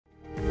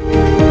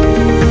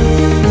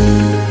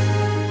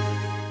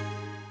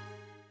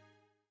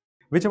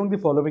Which among the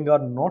following are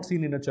not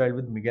seen in a child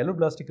with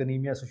megaloblastic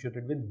anemia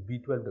associated with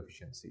B12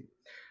 deficiency?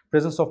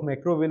 Presence of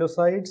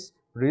macrovalocytes,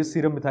 raised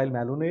serum methyl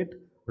malonate,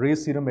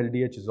 raised serum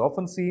LDH is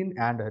often seen,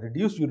 and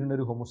reduced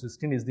urinary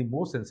homocysteine is the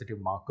most sensitive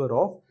marker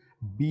of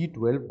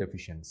B12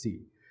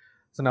 deficiency.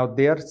 So now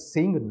they are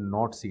saying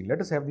not seen.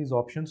 Let us have these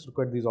options, look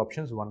at these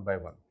options one by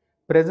one.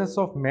 Presence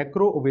of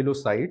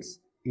macrovalocytes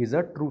is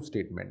a true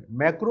statement.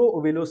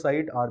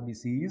 Macrovalocyte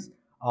RBCs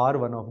are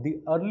one of the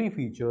early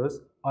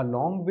features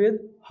along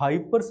with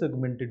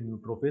hypersegmented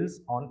neutrophils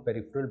on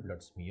peripheral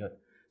blood smear.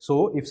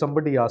 So if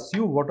somebody asks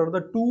you what are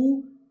the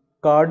two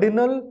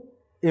cardinal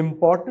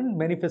important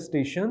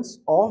manifestations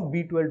of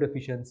B12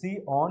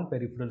 deficiency on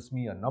peripheral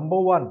smear, number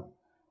 1,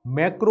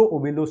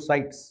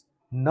 macrovalocytes,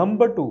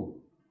 number 2,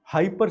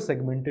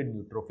 hypersegmented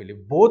neutrophil.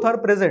 If both are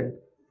present,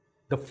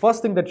 the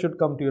first thing that should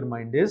come to your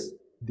mind is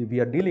we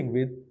are dealing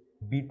with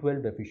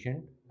B12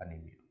 deficient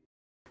anemia.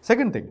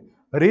 Second thing,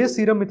 raised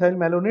serum methyl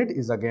malonate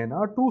is again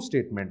a true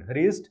statement.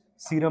 Raised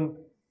serum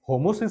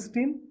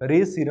homocysteine,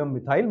 raised serum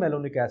methyl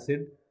malonic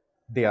acid,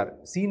 they are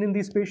seen in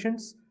these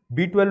patients.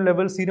 B12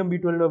 levels, serum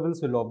B12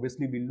 levels will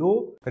obviously be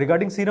low.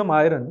 Regarding serum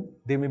iron,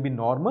 they may be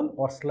normal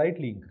or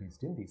slightly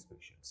increased in these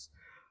patients.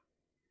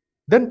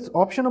 Then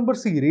option number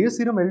C, raised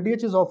serum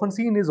LDH is often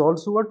seen, is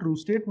also a true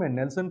statement.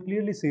 Nelson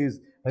clearly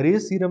says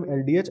raised serum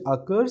LDH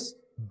occurs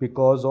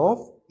because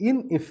of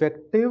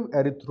ineffective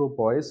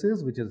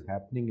erythropoiesis which is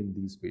happening in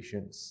these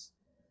patients.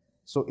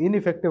 So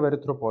ineffective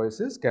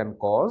erythropoiesis can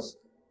cause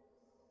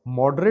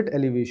moderate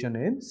elevation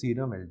in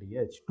serum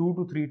LDH. 2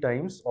 to 3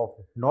 times of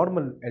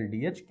normal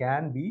LDH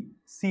can be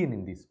seen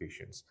in these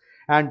patients.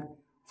 And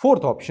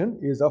fourth option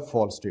is a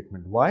false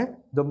statement. Why?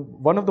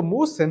 One of the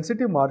most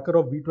sensitive marker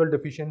of B12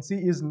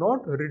 deficiency is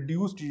not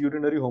reduced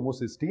urinary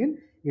homocysteine,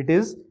 it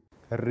is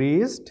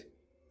raised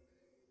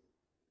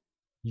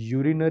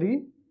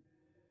urinary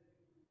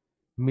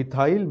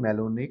methyl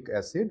malonic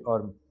acid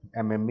or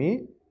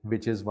MMA,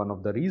 which is one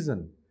of the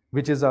reason,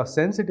 which is a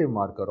sensitive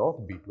marker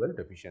of B12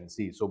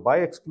 deficiency. So by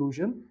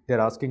exclusion, they are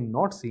asking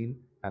not seen,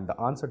 and the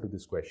answer to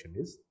this question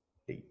is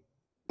D.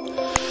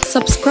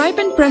 Subscribe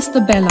and press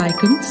the bell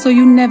icon so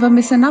you never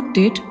miss an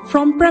update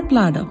from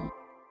PrepLadder.